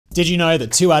Did you know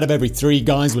that 2 out of every 3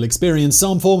 guys will experience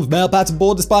some form of male pattern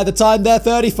baldness by the time they're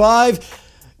 35?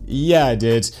 Yeah, I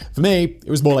did. For me, it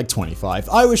was more like 25.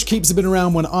 I wish Keeps had been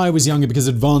around when I was younger because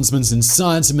advancements in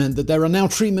science meant that there are now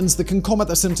treatments that can combat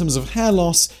the symptoms of hair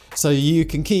loss so you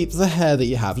can keep the hair that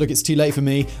you have. Look, it's too late for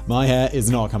me. My hair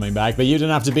is not coming back, but you don't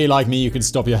have to be like me. You can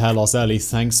stop your hair loss early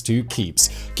thanks to Keeps.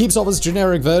 Keeps offers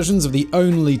generic versions of the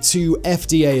only 2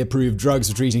 FDA-approved drugs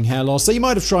for treating hair loss, so you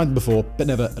might have tried them before, but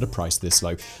never at a price this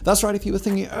low. That's right, if you were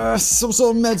thinking, some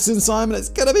sort of medicine, Simon, it's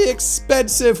gonna be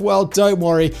expensive. Well, don't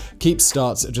worry. Keeps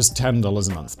starts at just $10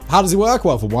 a month. How does it work?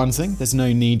 Well, for one thing, there's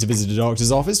no need to visit a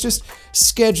doctor's office. Just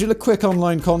schedule a quick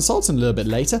online consult, and a little bit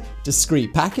later,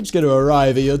 discreet package going to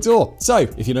arrive at your door. So,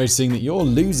 if you're noticing that you're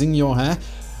losing your hair,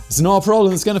 it's not a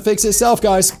problem, it's going to fix itself,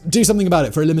 guys. Do something about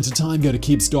it. For a limited time, go to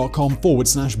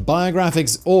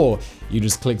keeps.com/biographics, or you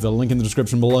just click the link in the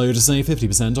description below to save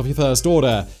 50% off your first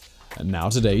order. And now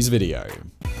today's video.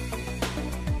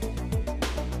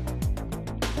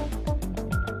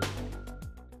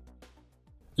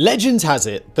 Legend has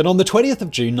it that on the 20th of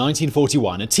June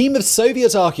 1941, a team of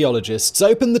Soviet archaeologists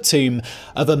opened the tomb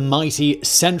of a mighty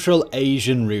Central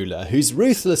Asian ruler whose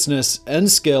ruthlessness and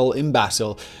skill in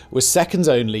battle was second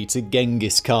only to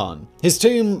Genghis Khan. His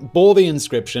tomb bore the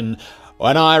inscription,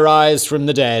 "When I rise from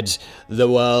the dead, the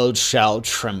world shall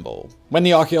tremble." When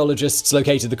the archaeologists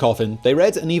located the coffin, they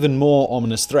read an even more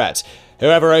ominous threat: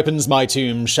 "Whoever opens my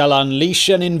tomb shall unleash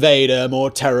an invader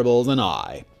more terrible than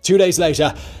I." 2 days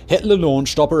later, Hitler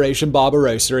launched Operation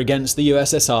Barbarossa against the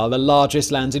USSR, the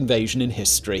largest land invasion in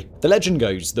history. The legend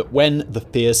goes that when the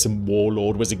fearsome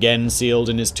warlord was again sealed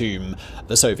in his tomb,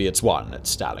 the Soviets won at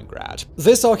Stalingrad.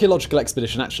 This archaeological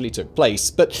expedition actually took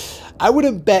place, but I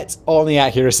wouldn't bet on the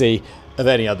accuracy of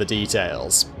any other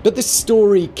details. But this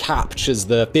story captures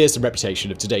the fearsome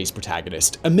reputation of today's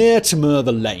protagonist, Emir Timur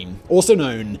the Lame, also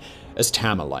known as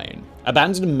Tamerlane. A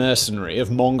bandit and mercenary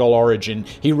of Mongol origin,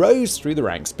 he rose through the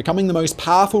ranks, becoming the most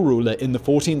powerful ruler in the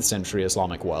 14th century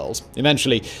Islamic world.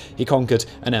 Eventually, he conquered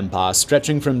an empire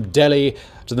stretching from Delhi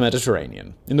to the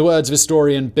Mediterranean. In the words of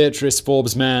historian Beatrice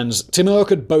Forbes-Mans, Timur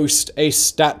could boast a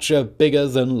stature bigger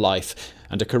than life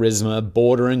and a charisma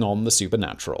bordering on the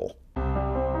supernatural.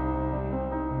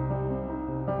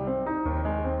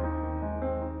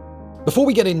 Before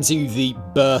we get into the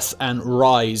birth and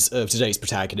rise of today's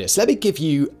protagonist, let me give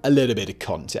you a little bit of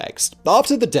context.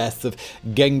 After the death of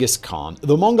Genghis Khan,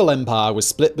 the Mongol Empire was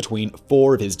split between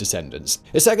 4 of his descendants.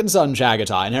 His second son,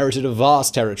 Chagatai, inherited a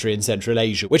vast territory in Central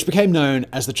Asia, which became known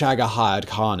as the Chagatai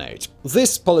Khanate.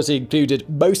 This polity included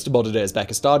most of modern-day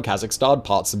Uzbekistan, Kazakhstan,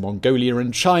 parts of Mongolia,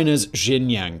 and China's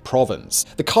Xinjiang province.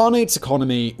 The Khanate's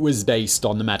economy was based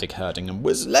on nomadic herding and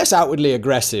was less outwardly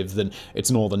aggressive than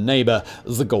its northern neighbor,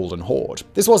 the Golden Horde.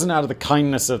 This wasn't out of the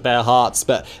kindness of their hearts,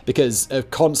 but because of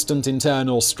constant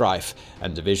internal strife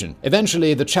and division.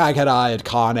 Eventually, the Chagatai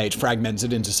Khanate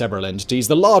fragmented into several entities,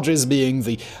 the largest being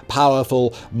the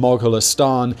powerful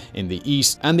Mogolistan in the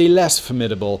east and the less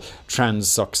formidable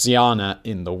Transoxiana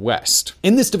in the west.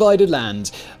 In this divided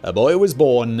land, a boy was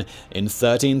born in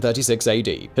 1336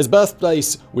 AD. His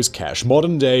birthplace was Kesh,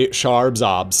 modern-day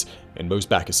Sharbzabs, in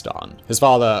Uzbekistan. His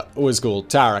father was called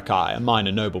Tarakai, a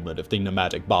minor nobleman of the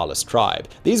nomadic Balas tribe.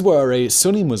 These were a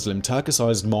Sunni Muslim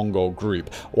Turkicized Mongol group,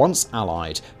 once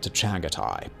allied to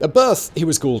Chagatai. At birth, he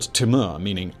was called Timur,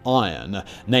 meaning iron, a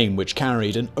name which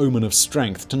carried an omen of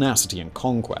strength, tenacity, and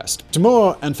conquest.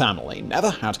 Timur and family never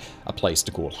had a place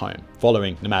to call home.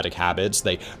 Following nomadic habits,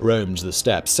 they roamed the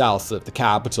steppes south of the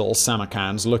capital,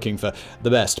 Samarkand, looking for the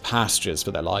best pastures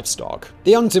for their livestock.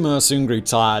 The young Timur soon grew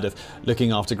tired of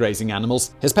looking after grazing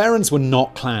animals. His parents were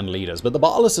not clan leaders, but the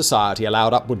Bala society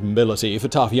allowed upward mobility for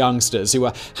tough youngsters who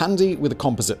were handy with a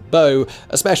composite bow,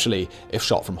 especially if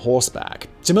shot from horseback.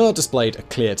 Timur displayed a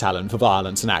clear talent for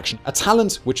violence and action, a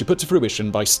talent which he put to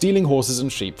fruition by stealing horses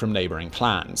and sheep from neighboring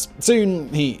clans.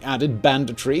 Soon, he added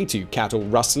banditry to cattle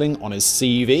rustling on his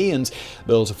CV and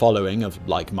built a following of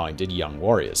like-minded young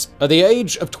warriors. At the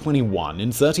age of 21, in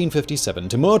 1357,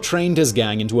 Timur trained his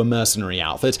gang into a mercenary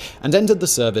outfit and entered the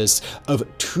service of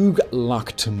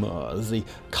Tughlaq Timur, the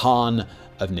Khan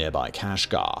of nearby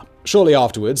Kashgar. Shortly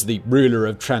afterwards, the ruler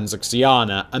of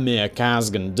Transoxiana, Emir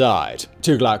Kazgan, died.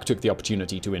 Tughlaq took the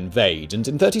opportunity to invade, and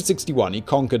in 1361 he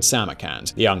conquered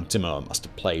Samarkand. The young Timur must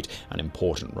have played an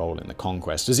important role in the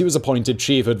conquest, as he was appointed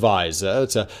chief advisor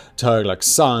to Tughlaq's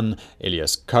son,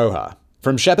 Ilyas Koha.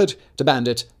 From shepherd to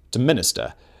bandit to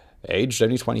minister, aged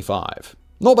only 25.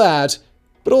 Not bad,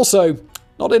 but also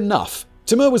not enough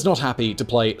Timur was not happy to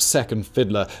play second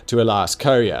fiddler to Elias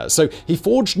Koya, so he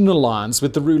forged an alliance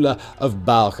with the ruler of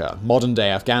Balkh,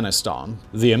 modern-day Afghanistan,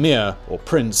 the Emir, or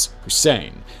Prince,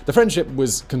 Hussein. The friendship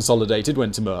was consolidated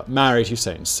when Timur married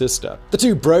Hussein's sister. The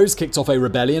two bros kicked off a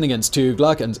rebellion against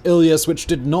Tughlaq and Ilyas, which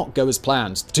did not go as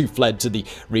planned. The two fled to the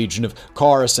region of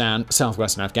Khorasan,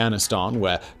 southwestern Afghanistan,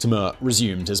 where Timur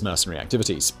resumed his mercenary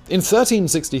activities. In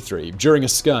 1363, during a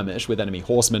skirmish with enemy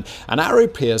horsemen, an arrow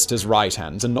pierced his right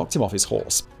hand and knocked him off his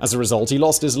horse. As a result, he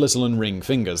lost his little and ring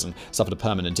fingers and suffered a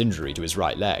permanent injury to his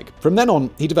right leg. From then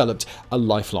on, he developed a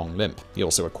lifelong limp. He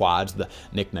also acquired the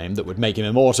nickname that would make him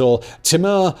immortal,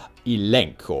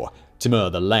 Timur-i-Lenk, or Timur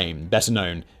the Lame, better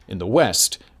known in the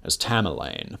West as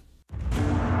Tamerlane.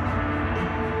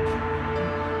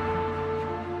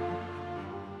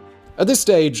 At this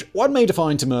stage, one may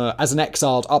define Timur as an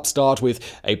exiled upstart with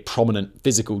a prominent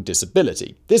physical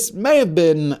disability. This may have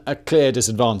been a clear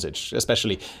disadvantage,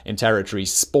 especially in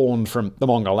territories spawned from the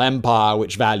Mongol Empire,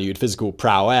 which valued physical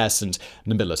prowess and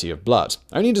nobility of blood.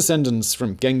 Only descendants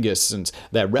from Genghis and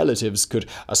their relatives could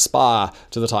aspire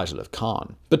to the title of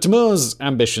Khan. But Timur's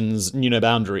ambitions knew no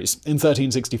boundaries. In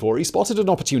 1364, he spotted an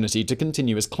opportunity to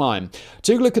continue his climb.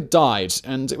 Tughlaq had died,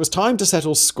 and it was time to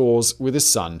settle scores with his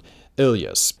son,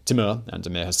 Ilyas. Timur and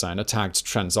Emir Hussein attacked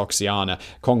Transoxiana,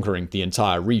 conquering the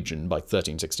entire region by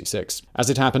 1366. As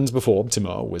it happened before,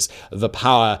 Timur was the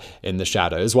power in the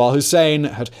shadows, while Hussein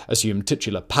had assumed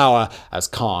titular power as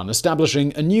Khan,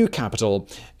 establishing a new capital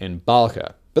in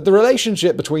Balkh. But the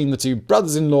relationship between the two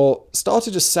brothers-in-law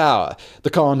started to sour. The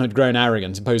Khan had grown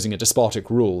arrogant, imposing a despotic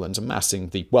rule and amassing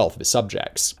the wealth of his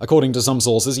subjects. According to some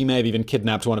sources, he may have even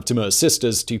kidnapped one of Timur's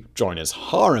sisters to join his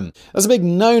harem. That's a big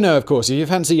no-no, of course. If you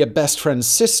fancy your best friend's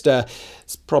sister,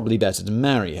 it's probably better to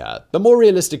marry her. But more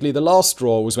realistically, the last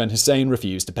straw was when Hussein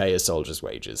refused to pay his soldiers'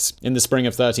 wages. In the spring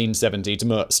of 1370,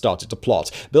 Timur started to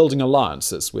plot, building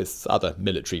alliances with other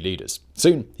military leaders.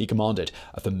 Soon, he commanded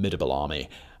a formidable army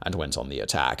and went on the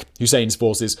attack. Hussein's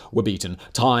forces were beaten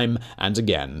time and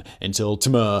again until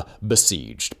Timur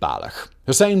besieged Balkh.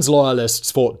 Hussein's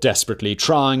loyalists fought desperately,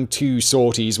 trying two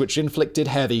sorties which inflicted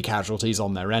heavy casualties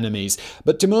on their enemies.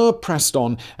 But Timur pressed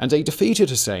on, and a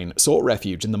defeated Hussein sought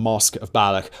refuge in the mosque of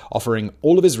Balkh, offering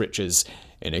all of his riches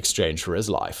in exchange for his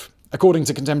life. According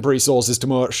to contemporary sources,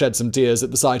 Timur shed some tears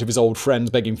at the sight of his old friend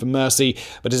begging for mercy,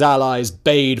 but his allies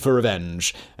bayed for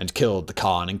revenge and killed the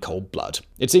Khan in cold blood.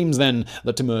 It seems then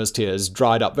that Timur's tears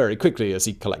dried up very quickly as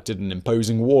he collected an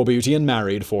imposing war booty and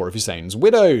married four of Hussein's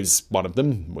widows. One of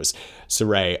them was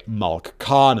Saray Malk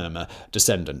Khanum, a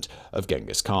descendant of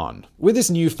Genghis Khan. With this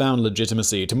newfound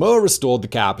legitimacy, Timur restored the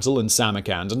capital in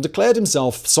Samarkand and declared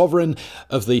himself sovereign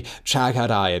of the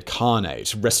Chagatai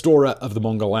Khanate, restorer of the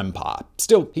Mongol Empire.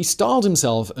 Still, he styled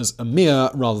himself as Emir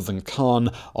rather than Khan,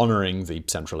 honoring the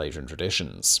Central Asian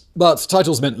traditions. But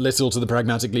titles meant little to the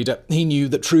pragmatic leader. He knew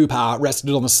that true power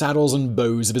rested on the saddles and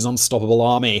bows of his unstoppable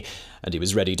army, and he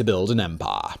was ready to build an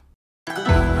empire.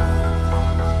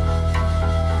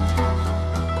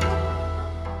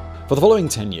 For the following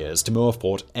 10 years, Timur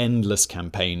fought endless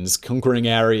campaigns, conquering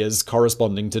areas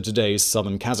corresponding to today's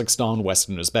southern Kazakhstan,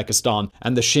 western Uzbekistan,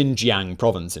 and the Xinjiang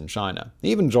province in China.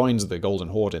 He even joined the Golden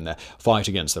Horde in their fight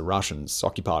against the Russians,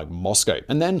 occupying Moscow.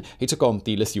 And then he took on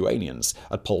the Lithuanians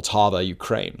at Poltava,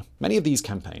 Ukraine. Many of these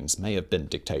campaigns may have been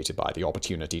dictated by the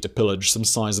opportunity to pillage some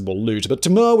sizable loot, but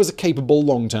Timur was a capable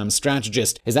long-term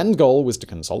strategist. His end goal was to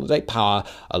consolidate power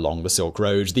along the Silk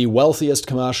Road, the wealthiest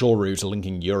commercial route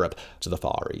linking Europe to the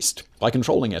Far East. By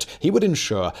controlling it, he would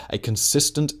ensure a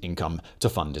consistent income to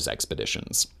fund his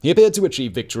expeditions. He appeared to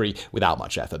achieve victory without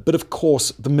much effort, but of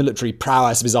course the military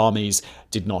prowess of his armies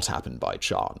did not happen by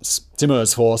chance.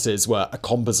 Timur's forces were a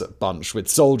composite bunch, with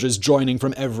soldiers joining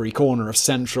from every corner of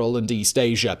Central and East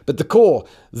Asia. But the core,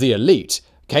 the elite,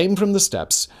 came from the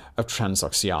steppes of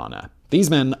Transoxiana. These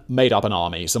men made up an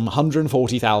army, some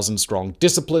 140,000 strong,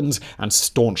 disciplined and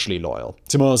staunchly loyal.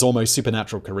 Timur's almost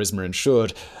supernatural charisma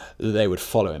ensured they would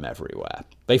follow him everywhere.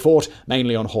 They fought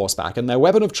mainly on horseback, and their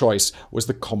weapon of choice was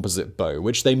the composite bow,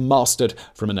 which they mastered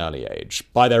from an early age.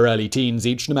 By their early teens,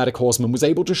 each nomadic horseman was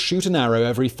able to shoot an arrow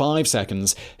every 5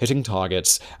 seconds, hitting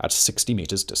targets at 60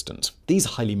 meters distant. These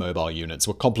highly mobile units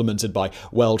were complemented by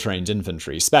well-trained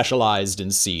infantry, specialized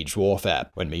in siege warfare.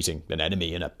 When meeting an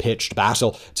enemy in a pitched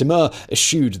battle, Timur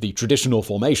eschewed the traditional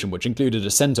formation, which included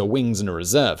a center, wings, and a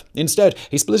reserve. Instead,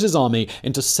 he split his army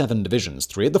into 7 divisions,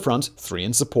 3 at the front, 3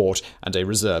 in support, fort and a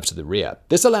reserve to the rear.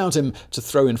 This allowed him to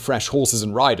throw in fresh horses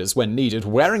and riders when needed,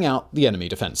 wearing out the enemy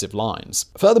defensive lines.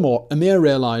 Furthermore, Emir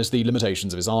realized the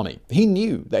limitations of his army. He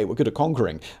knew they were good at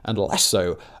conquering, and less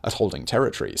so at holding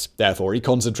territories. Therefore, he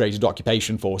concentrated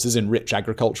occupation forces in rich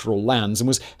agricultural lands and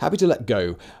was happy to let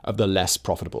go of the less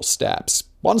profitable steppes.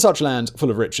 One such land full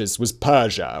of riches was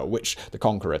Persia, which the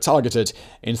conqueror targeted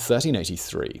in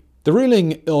 1383. The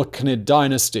ruling Ilkhanid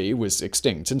dynasty was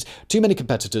extinct, and too many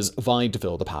competitors vied to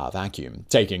fill the power vacuum.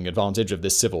 Taking advantage of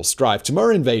this civil strife,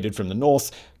 Timur invaded from the north,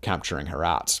 capturing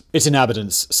Herat. Its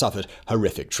inhabitants suffered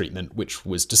horrific treatment, which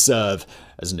was to serve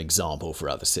as an example for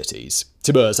other cities.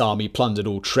 Timur's army plundered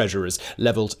all treasures,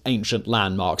 leveled ancient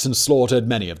landmarks, and slaughtered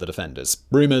many of the defenders.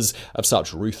 Rumors of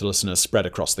such ruthlessness spread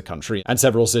across the country, and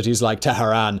several cities like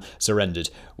Tehran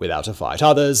surrendered without a fight.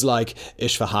 Others, like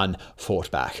Isfahan, fought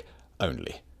back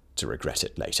only to regret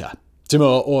it later.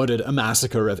 Timur ordered a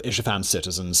massacre of Isfahan's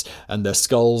citizens, and their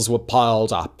skulls were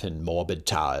piled up in morbid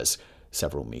towers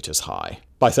several meters high.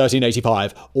 By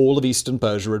 1385, all of eastern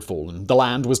Persia had fallen. The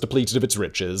land was depleted of its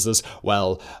riches, as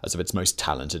well as of its most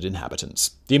talented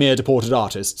inhabitants. The emir deported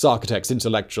artists, architects,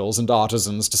 intellectuals, and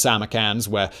artisans to Samarkand,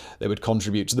 where they would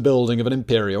contribute to the building of an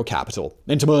imperial capital.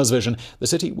 In Timur's vision, the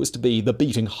city was to be the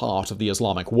beating heart of the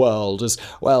Islamic world, as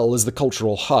well as the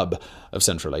cultural hub of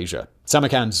Central Asia.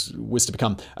 Samarkand was to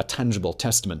become a tangible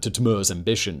testament to Timur's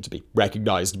ambition to be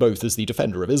recognized both as the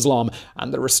defender of Islam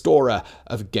and the restorer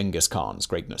of Genghis Khan's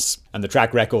greatness. And the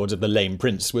track record of the lame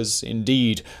prince was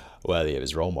indeed worthy of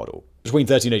his role model. Between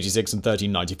 1386 and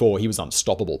 1394, he was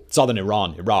unstoppable. Southern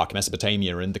Iran, Iraq,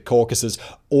 Mesopotamia, and the Caucasus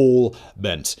all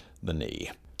bent the knee.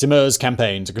 Timur's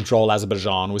campaign to control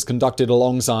Azerbaijan was conducted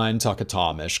alongside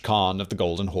Tamerlane, Khan of the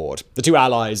Golden Horde. The two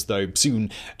allies, though,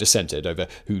 soon dissented over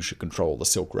who should control the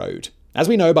Silk Road. As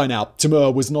we know by now,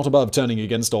 Timur was not above turning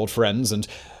against old friends, and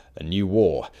a new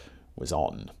war was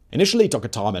on. Initially,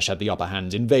 Tokhtamesh had the upper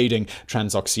hand, invading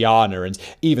Transoxiana and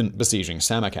even besieging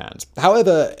Samarkand.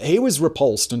 However, he was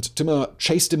repulsed, and Timur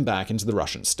chased him back into the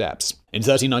Russian steppes. In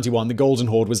 1391, the Golden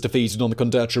Horde was defeated on the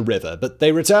Kondurcha River, but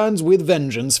they returned with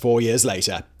vengeance 4 years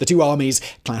later. The two armies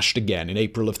clashed again in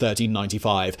April of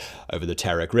 1395 over the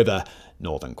Terek River,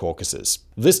 northern Caucasus.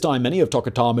 This time, many of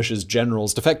Tokhtamesh's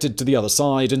generals defected to the other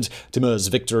side, and Timur's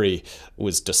victory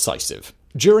was decisive.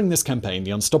 During this campaign,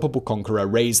 the unstoppable conqueror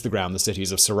razed to the ground the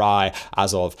cities of Sarai,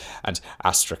 Azov, and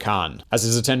Astrakhan. As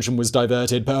his attention was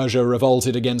diverted, Persia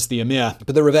revolted against the emir,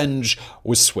 but the revenge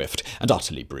was swift and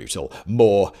utterly brutal.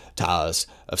 More towers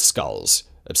of skulls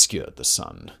obscured the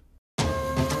sun.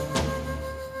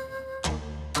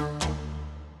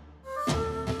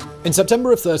 In September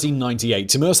of 1398,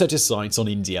 Timur set his sights on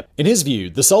India. In his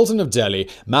view, the Sultan of Delhi,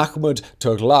 Mahmud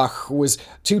Tughlaq, was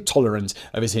too tolerant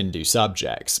of his Hindu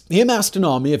subjects. He amassed an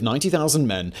army of 90,000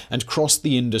 men and crossed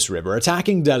the Indus River,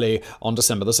 attacking Delhi on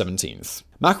December the 17th.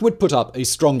 Mahmud put up a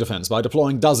strong defense by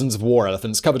deploying dozens of war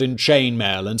elephants covered in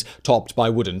chainmail and topped by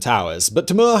wooden towers. But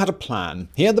Timur had a plan.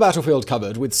 He had the battlefield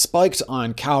covered with spiked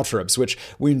iron caltrops, which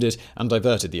wounded and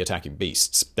diverted the attacking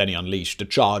beasts. Then he unleashed a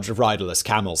charge of riderless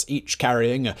camels, each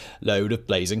carrying a load of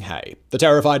blazing hay. The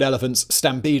terrified elephants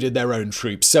stampeded their own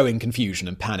troops, sowing confusion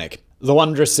and panic. The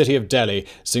wondrous city of Delhi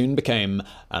soon became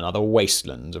another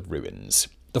wasteland of ruins.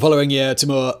 The following year,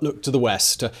 Timur looked to the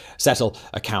west to settle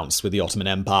accounts with the Ottoman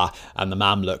Empire and the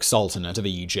Mamluk Sultanate of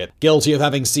Egypt, guilty of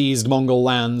having seized Mongol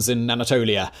lands in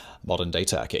Anatolia, modern-day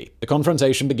Turkey. The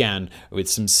confrontation began with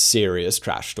some serious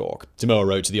trash talk. Timur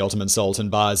wrote to the Ottoman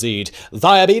Sultan Bayezid,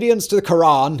 "Thy obedience to the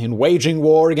Quran in waging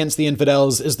war against the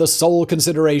infidels is the sole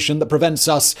consideration that prevents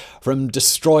us from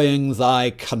destroying thy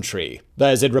country."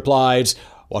 Bayezid replied,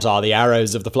 "What are the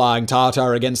arrows of the flying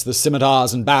Tartar against the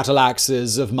scimitars and battle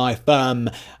axes of my firm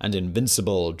and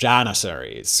invincible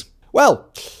Janissaries?" Well,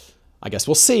 I guess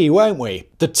we'll see, won't we?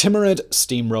 The Timurid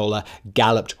steamroller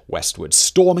galloped westward,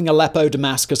 storming Aleppo,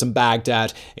 Damascus, and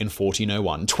Baghdad in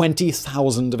 1401.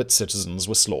 20,000 of its citizens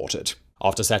were slaughtered.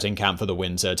 After setting camp for the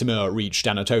winter, Timur reached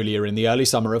Anatolia in the early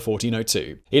summer of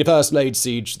 1402. He first laid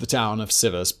siege to the town of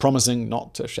Sivas, promising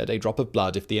not to shed a drop of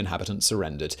blood if the inhabitants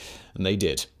surrendered. And they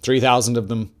did. 3,000 of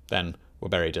them then were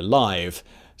buried alive,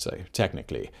 so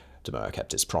technically Timur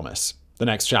kept his promise. The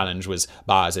next challenge was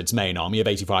Bayezid's main army of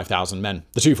 85,000 men.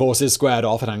 The two forces squared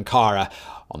off at Ankara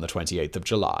on the 28th of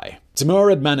July. Timur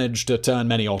had managed to turn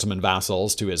many Ottoman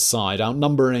vassals to his side,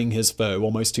 outnumbering his foe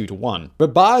almost 2-1.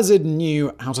 But Bayezid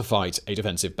knew how to fight a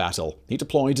defensive battle. He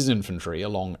deployed his infantry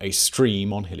along a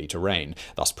stream on hilly terrain.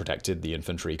 Thus protected, the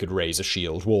infantry could raise a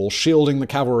shield wall, shielding the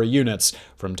cavalry units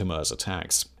from Timur's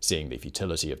attacks. Seeing the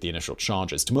futility of the initial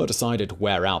charges, Timur decided to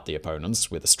wear out the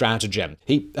opponents with a stratagem.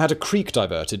 He had a creek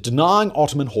diverted, denying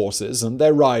Ottoman horses and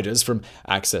their riders from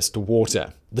access to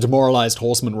water. The demoralized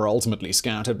horsemen were ultimately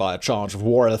scattered by a charge of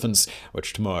war elephants,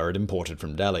 which Timur had imported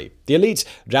from Delhi. The elite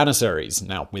janissaries,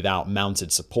 now without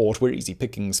mounted support, were easy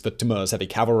pickings for Timur's heavy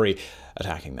cavalry,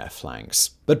 attacking their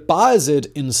flanks. But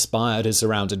Bayezid inspired his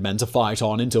surrounded men to fight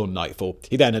on until nightfall.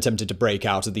 He then attempted to break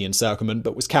out of the encirclement,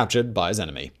 but was captured by his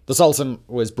enemy. The Sultan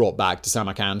was brought back to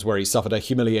Samarkand, where he suffered a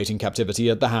humiliating captivity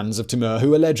at the hands of Timur,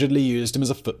 who allegedly used him as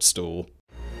a footstool.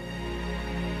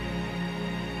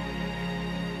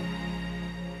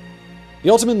 The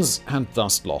Ottomans had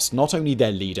thus lost not only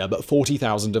their leader, but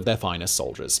 40,000 of their finest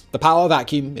soldiers. The power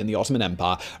vacuum in the Ottoman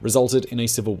Empire resulted in a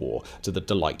civil war to the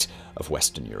delight of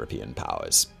Western European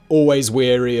powers. Always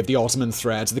weary of the Ottoman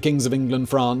threat, the kings of England,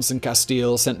 France, and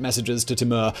Castile sent messages to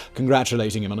Timur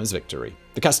congratulating him on his victory.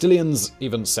 The Castilians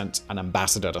even sent an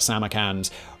ambassador to Samarkand,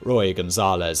 Ruy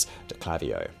González de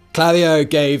Clavijo. Clavijo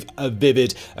gave a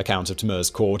vivid account of Timur's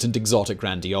court and exotic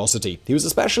grandiosity. He was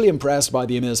especially impressed by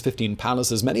the emir's 15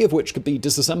 palaces, many of which could be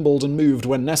disassembled and moved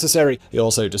when necessary. He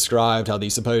also described how the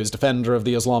supposed defender of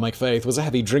the Islamic faith was a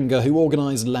heavy drinker who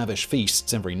organized lavish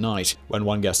feasts every night. When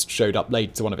one guest showed up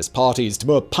late to one of his parties,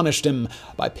 Timur punished him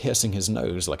by piercing his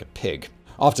nose like a pig.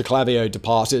 After Clavijo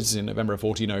departed in November of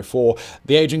 1404,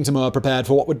 the aging Timur prepared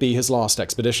for what would be his last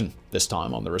expedition. This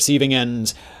time on the receiving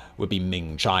end would be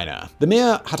Ming China. The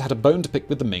Mir had had a bone to pick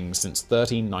with the Ming since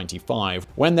 1395,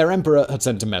 when their emperor had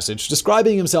sent a message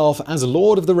describing himself as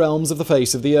lord of the realms of the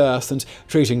face of the earth and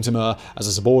treating Timur as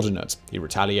a subordinate. He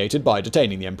retaliated by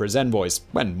detaining the emperor's envoys.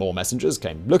 When more messengers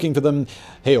came looking for them,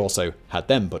 he also had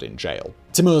them put in jail.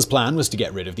 Timur's plan was to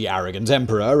get rid of the arrogant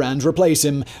emperor and replace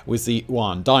him with the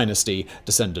Yuan dynasty,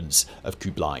 descendants of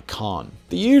Kublai Khan.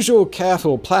 The usual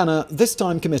careful planner this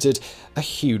time committed a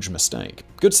huge mistake.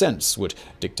 Good sense would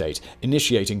dictate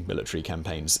initiating military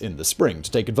campaigns in the spring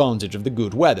to take advantage of the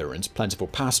good weather and plentiful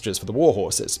pastures for the war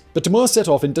horses. But Timur set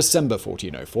off in December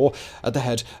 1404 at the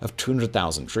head of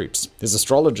 200,000 troops. His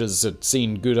astrologers had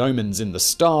seen good omens in the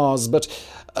stars, but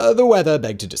the weather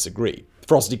begged to disagree.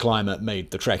 Frosty climate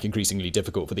made the trek increasingly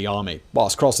difficult for the army.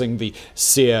 Whilst crossing the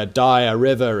Sir Daya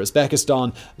River,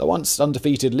 Uzbekistan, the once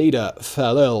undefeated leader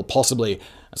fell ill, possibly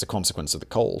as a consequence of the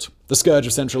cold. The scourge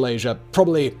of Central Asia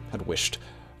probably had wished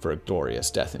for a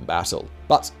glorious death in battle.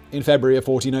 But in February of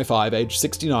 1405, aged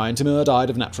 69, Timur died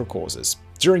of natural causes.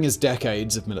 During his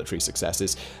decades of military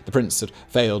successes, the prince had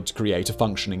failed to create a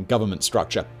functioning government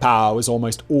structure. Power was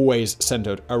almost always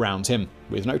centered around him.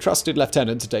 With no trusted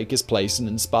lieutenant to take his place and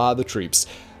inspire the troops,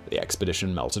 the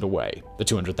expedition melted away. The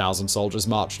 200,000 soldiers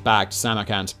marched back to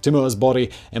Samarkand. Timur's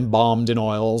body, embalmed in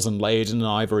oils and laid in an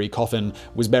ivory coffin,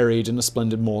 was buried in a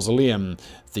splendid mausoleum,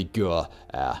 the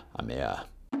Gur-e-Amir.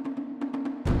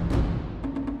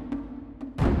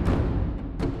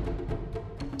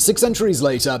 6 centuries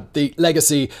later, the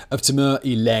legacy of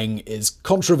Timur-i-Leng is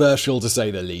controversial to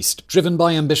say the least. Driven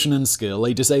by ambition and skill,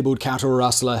 a disabled cattle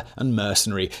rustler and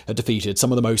mercenary had defeated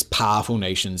some of the most powerful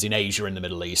nations in Asia and the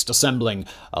Middle East, assembling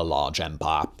a large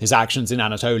empire. His actions in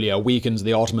Anatolia weakened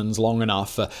the Ottomans long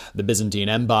enough for the Byzantine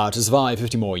Empire to survive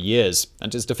 50 more years,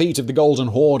 and his defeat of the Golden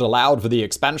Horde allowed for the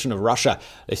expansion of Russia,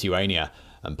 Lithuania,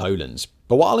 and Poland.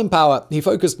 But while in power, he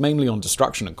focused mainly on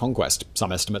destruction and conquest.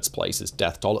 Some estimates place his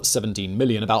death toll at 17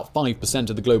 million, about 5%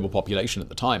 of the global population at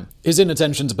the time. His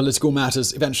inattention to political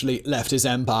matters eventually left his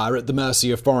empire at the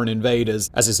mercy of foreign invaders.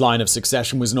 As his line of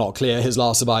succession was not clear, his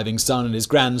last surviving son and his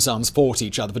grandsons fought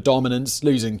each other for dominance,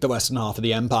 losing the western half of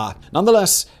the empire.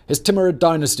 Nonetheless, his Timurid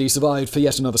dynasty survived for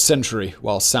yet another century,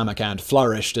 while Samarkand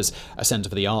flourished as a center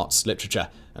for the arts, literature,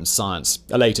 and science.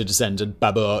 A later descendant,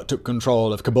 Babur, took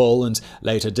control of Kabul and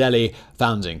later Delhi,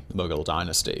 founding the Mughal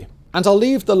dynasty. And I'll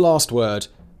leave the last word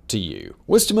to you.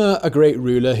 Was Timur a great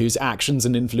ruler whose actions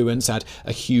and influence had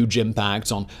a huge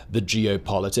impact on the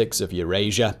geopolitics of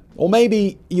Eurasia? Or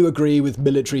maybe you agree with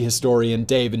military historian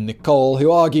David Nicol,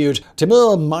 who argued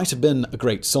Timur might have been a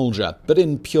great soldier, but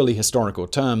in purely historical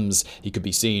terms, he could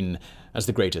be seen as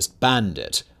the greatest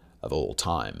bandit of all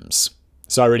times.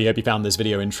 So I really hope you found this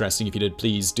video interesting. If you did,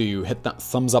 please do hit that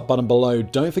thumbs up button below.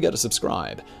 Don't forget to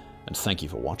subscribe, and thank you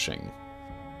for watching.